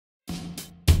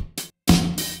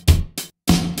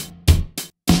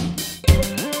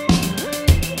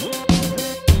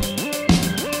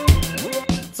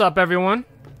up, everyone?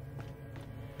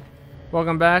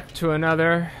 Welcome back to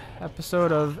another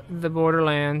episode of the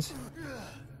Borderlands.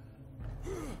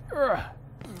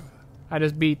 I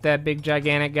just beat that big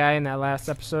gigantic guy in that last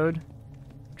episode,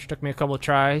 which took me a couple of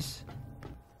tries.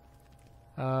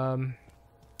 Yeah,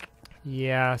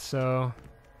 so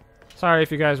sorry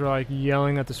if you guys were like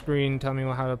yelling at the screen, telling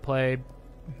me how to play,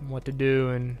 what to do,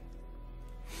 and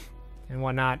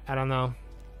whatnot. I don't know.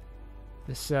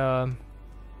 This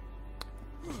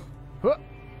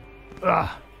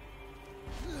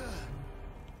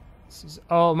This is,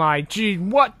 oh my gee,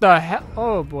 what the hell?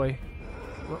 Oh boy.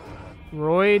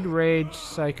 Roid Rage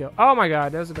Psycho. Oh my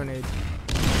god, that was a grenade.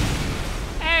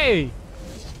 Hey!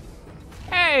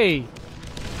 Hey!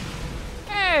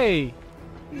 Hey!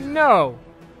 No!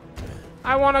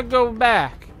 I want to go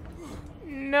back.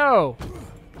 No!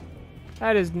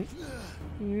 That is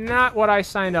not what I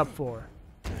signed up for.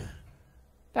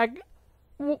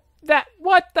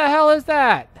 What the hell is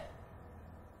that?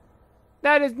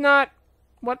 That is not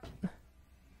what.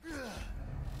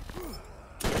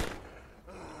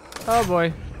 Oh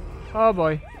boy. Oh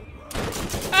boy.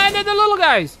 And then the little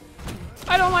guys!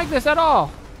 I don't like this at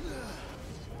all.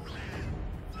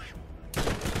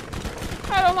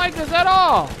 I don't like this at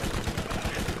all.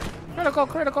 Critical,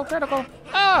 critical, critical.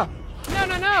 Oh! No,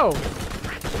 no, no!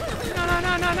 No, no,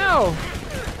 no, no, no!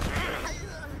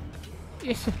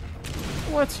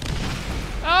 What?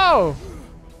 Oh!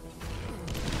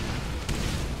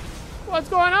 What's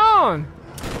going on?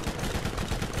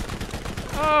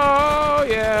 Oh,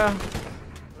 yeah.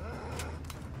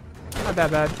 Not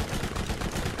that bad.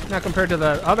 Not compared to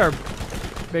the other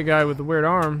big guy with the weird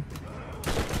arm.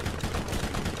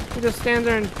 He just stands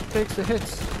there and takes the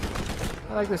hits.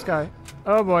 I like this guy.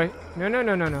 Oh boy. No, no,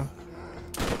 no, no, no.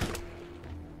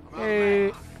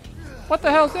 Hey. What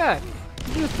the hell's that?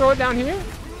 Did you just throw it down here?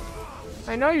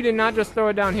 I know you did not just throw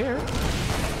it down here.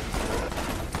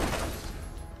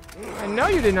 I know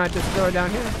you did not just throw it down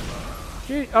here.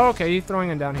 Gee. Oh, okay, he's throwing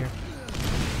it down here.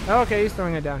 Okay, he's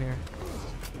throwing it down here.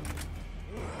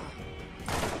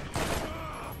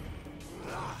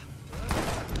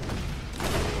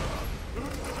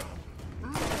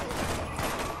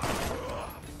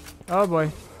 Oh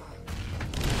boy.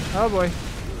 Oh boy.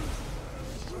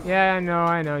 Yeah, I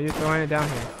know. You're throwing it down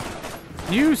here.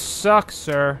 You suck,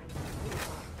 sir.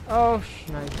 Oh,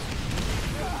 nice.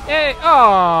 Hey, oh,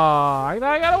 I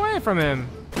got away from him.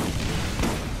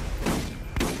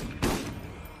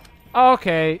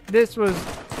 Okay, this was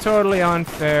totally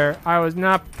unfair. I was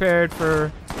not prepared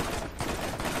for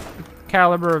the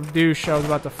caliber of douche I was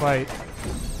about to fight.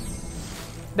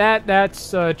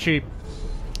 That's cheap.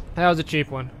 That was a cheap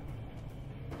one.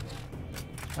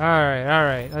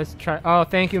 Alright, let's try. Oh,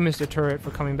 thank you, Mr. Turret,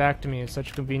 for coming back to me at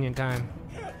such a convenient time.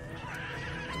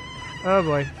 Oh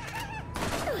boy.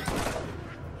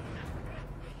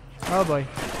 Oh boy.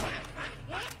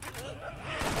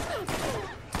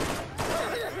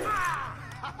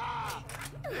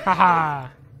 Haha!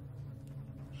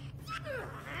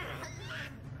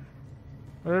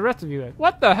 Where are the rest of you at?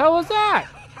 What the hell was that?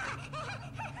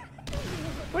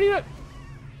 What are you doing?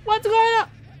 What's going on?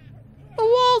 The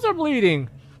walls are bleeding!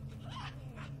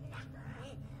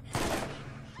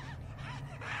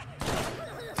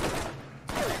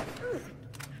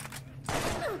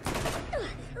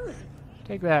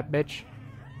 Take that, bitch.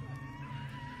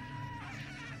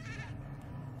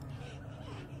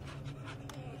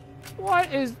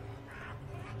 What is...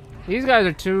 These guys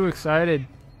are too excited.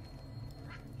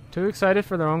 Too excited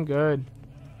for their own good.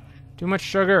 Too much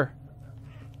sugar.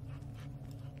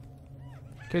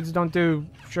 Kids don't do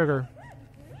sugar.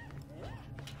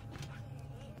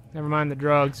 Never mind the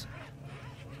drugs.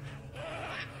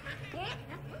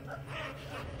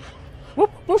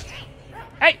 Whoop, whoop.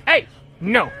 Hey, hey!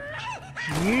 No!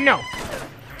 No!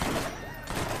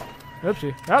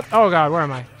 Oopsie. Oh god, where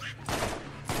am I?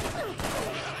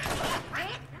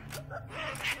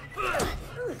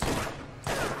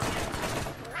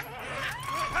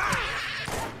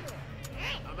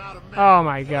 Oh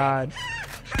my god.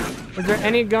 Is there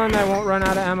any gun that won't run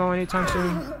out of ammo anytime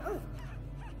soon?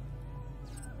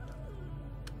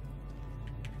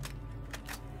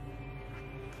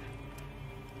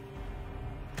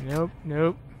 Nope,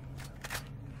 nope.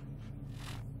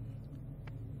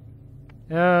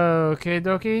 Okay,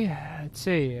 dokie. Let's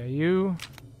see. Are you?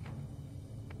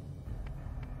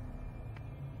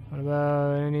 What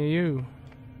about any of you?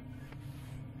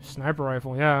 Sniper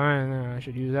rifle. Yeah, I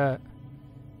should use that.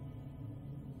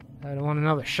 I don't want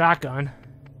another shotgun.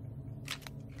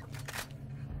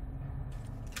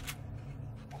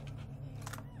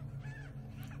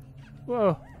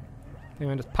 Whoa. I'm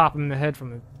gonna just pop him in the head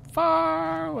from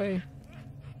far away.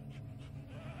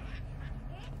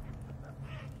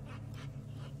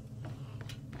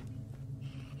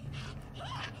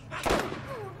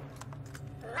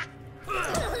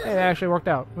 actually worked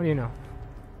out. What do you know?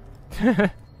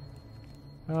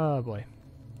 Oh boy.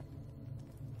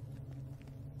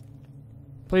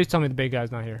 Please tell me the big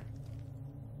guy's not here.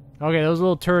 Okay, those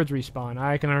little turds respawn.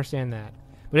 I can understand that.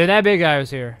 But if that big guy was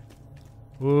here...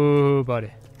 Ooh,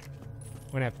 buddy.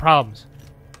 We're gonna have problems.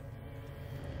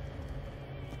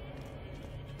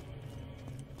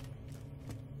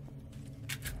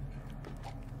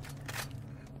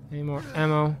 Any more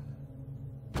ammo?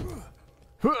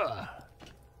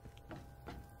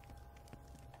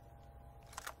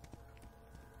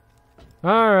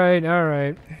 Alright,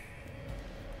 alright.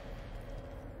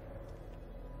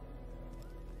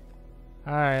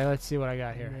 Alright, let's see what I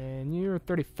got here. And you're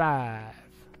 35.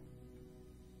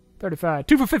 35.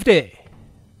 2 for 50!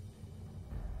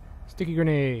 Sticky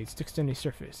grenade. Sticks to any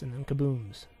surface. And then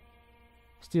kabooms.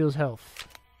 Steals health.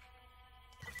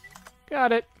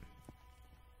 Got it.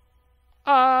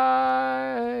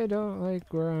 I don't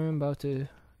like where I'm about to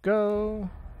go.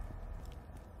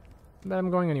 But I'm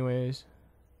going anyways.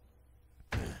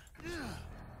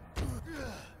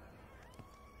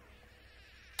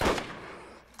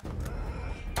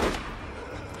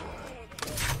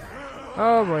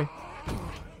 Oh boy.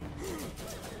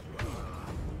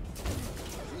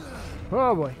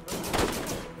 Oh boy.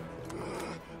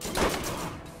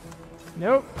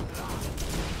 Nope.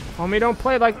 Homie, don't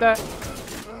play like that.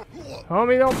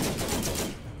 Homie, don't.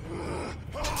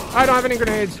 I don't have any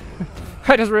grenades.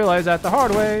 I just realized that the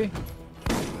hard way.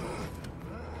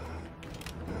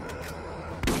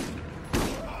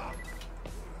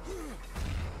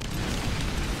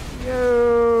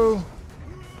 Yo.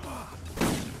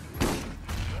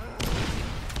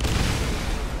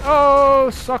 Oh,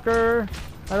 sucker.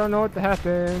 I don't know what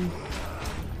happened.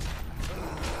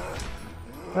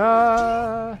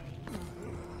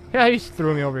 Yeah, he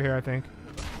threw me over here, I think.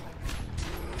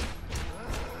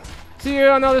 See you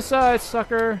on the other side,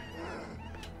 sucker.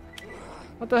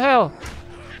 What the hell?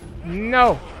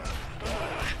 No.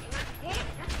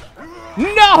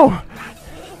 No!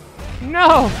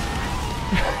 No!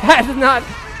 That's not...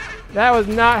 That was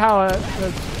not how it...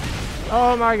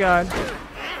 Oh my god.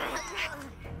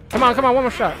 Come on, come on, one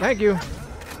more shot. Thank you.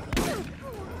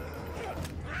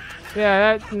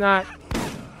 Yeah, that's not...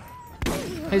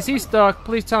 Is he stuck?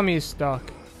 Please tell me he's stuck.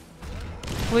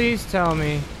 Please tell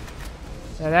me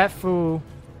that fool...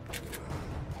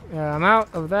 Yeah, I'm out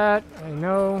of that. I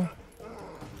know.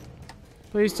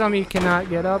 Please tell me he cannot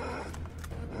get up.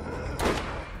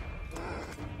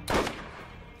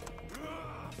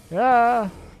 Yeah.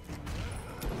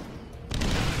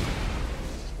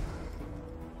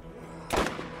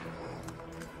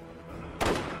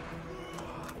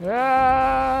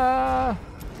 Yeah.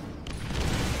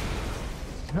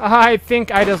 I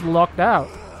think I just locked out.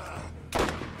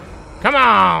 Come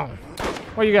on!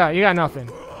 What you got? You got nothing.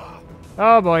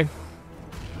 Oh boy.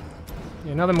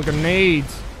 Yeah, another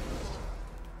grenades.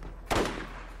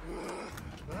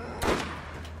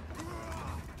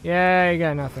 Yeah, you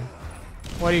got nothing.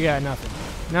 What do you got? Nothing.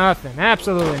 Nothing.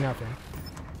 Absolutely nothing.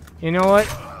 You know what?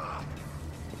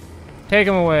 Take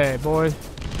him away, boy.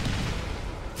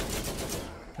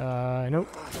 Nope.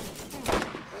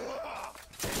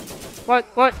 What?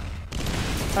 What?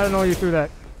 I don't know where you threw that.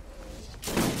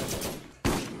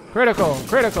 Critical,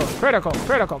 critical, critical,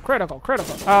 critical, critical,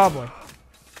 critical. Oh boy.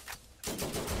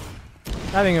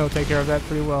 I think it'll take care of that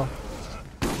pretty well.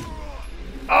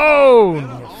 Oh, in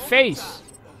your face.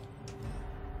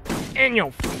 In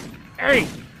your... Hey!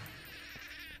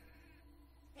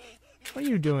 What are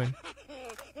you doing?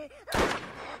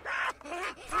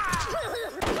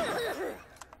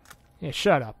 Yeah,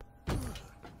 shut up.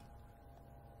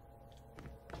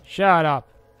 Shut up.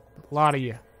 A lot of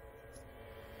you.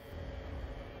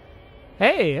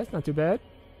 Hey, that's not too bad.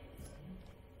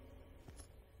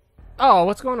 Oh,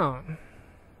 what's going on?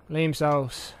 Lame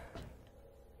sauce.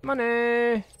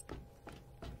 Money!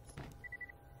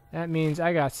 That means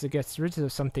I got to get rid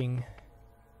of something.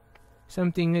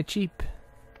 Something cheap.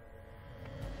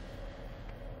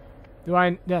 Did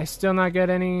I still not get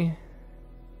any?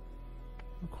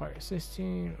 Require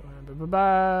assisting.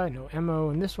 No ammo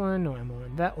in this one. No ammo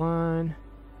in that one.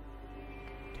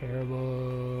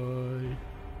 Terrible.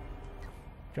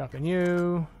 Dropping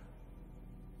you.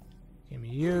 Give me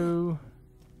you.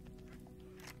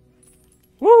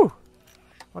 Woo!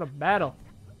 What a battle.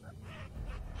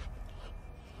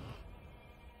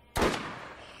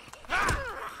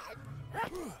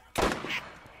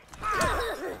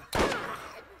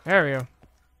 There we go.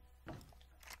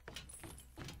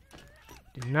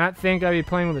 Did not think I'd be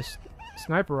playing with a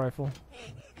sniper rifle.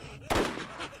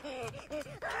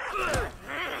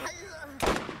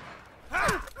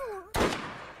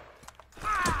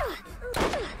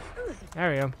 There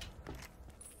we go.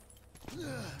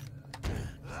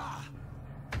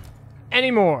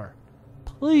 Any more?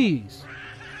 Please.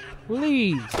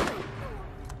 Please.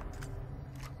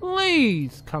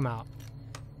 Please come out.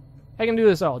 I can do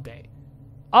this all day.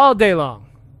 All day long.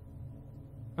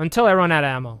 Until I run out of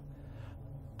ammo.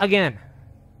 Again.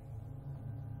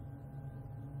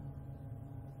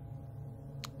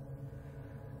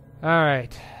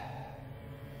 Alright.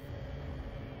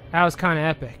 That was kind of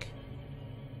epic.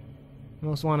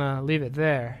 Almost want to leave it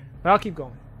there. But I'll keep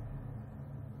going.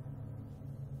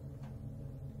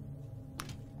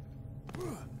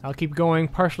 I'll keep going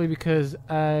partially because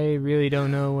I really don't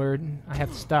know where I have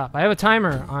to stop. I have a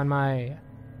timer on my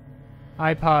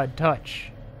iPod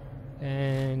Touch.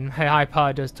 And my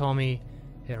iPod just told me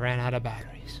it ran out of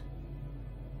batteries.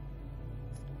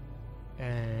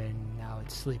 And now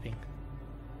it's sleeping.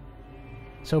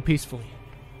 So peacefully.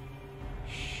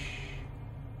 Shh.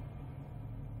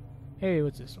 Hey,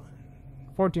 what's this one?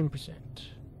 14%.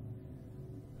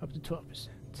 Up to 12%.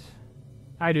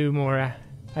 I do more. I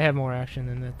have more action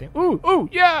than that thing. Ooh, ooh,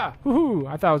 yeah! Woohoo!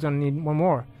 I thought I was gonna need one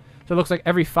more. So it looks like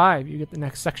every 5 you get the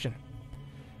next section.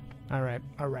 Alright,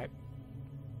 alright.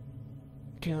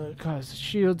 Causes the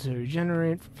shield to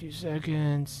regenerate for a few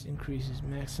seconds. Increases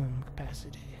maximum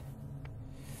capacity.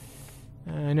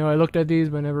 I know I looked at these,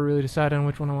 but never really decided on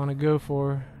which one I want to go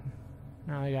for.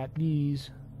 Now I got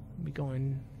these. I'll be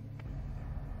going.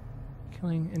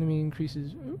 Killing enemy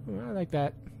increases. Ooh, I like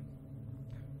that.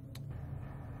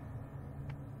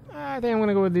 I think I'm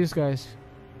gonna go with these guys.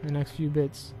 The next few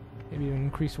bits. Maybe even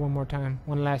increase one more time.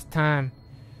 One last time.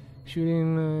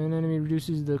 Shooting an enemy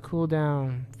reduces the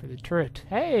cooldown for the turret.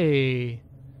 Hey!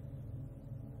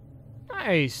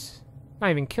 Nice!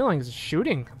 Not even killing, it's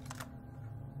shooting.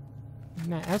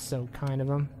 That's so kind of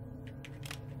them.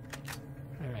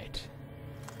 Alright.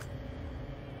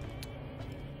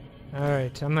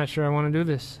 Alright, I'm not sure I want to do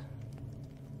this.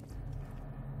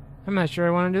 I'm not sure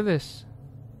I want to do this.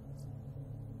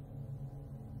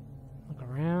 Look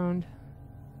around.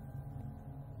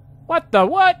 What the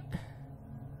what?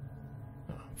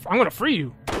 I'm gonna free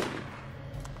you.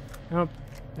 Nope,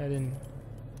 that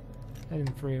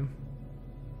didn't free him.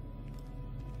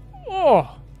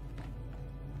 Oh!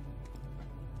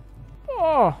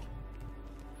 Oh!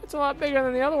 That's a lot bigger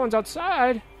than the other ones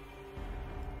outside.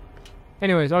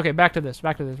 Anyways, okay, back to this.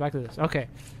 Okay.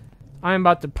 I'm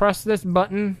about to press this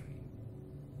button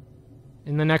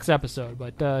in the next episode.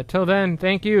 But till then,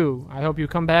 thank you. I hope you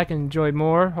come back and enjoy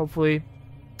more. Hopefully,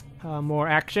 more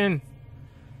action.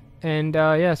 And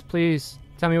yes, please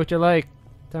tell me what you like.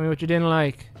 Tell me what you didn't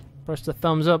like. Press the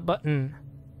thumbs up button.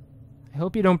 I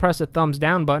hope you don't press the thumbs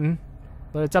down button.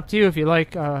 But it's up to you if you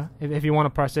like, if you want to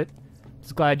press it.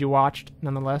 Just glad you watched,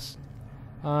 nonetheless.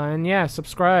 And yeah,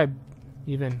 subscribe,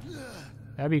 even.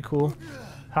 That'd be cool.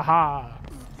 Haha.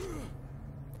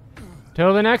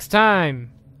 Till the next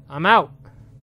time, I'm out.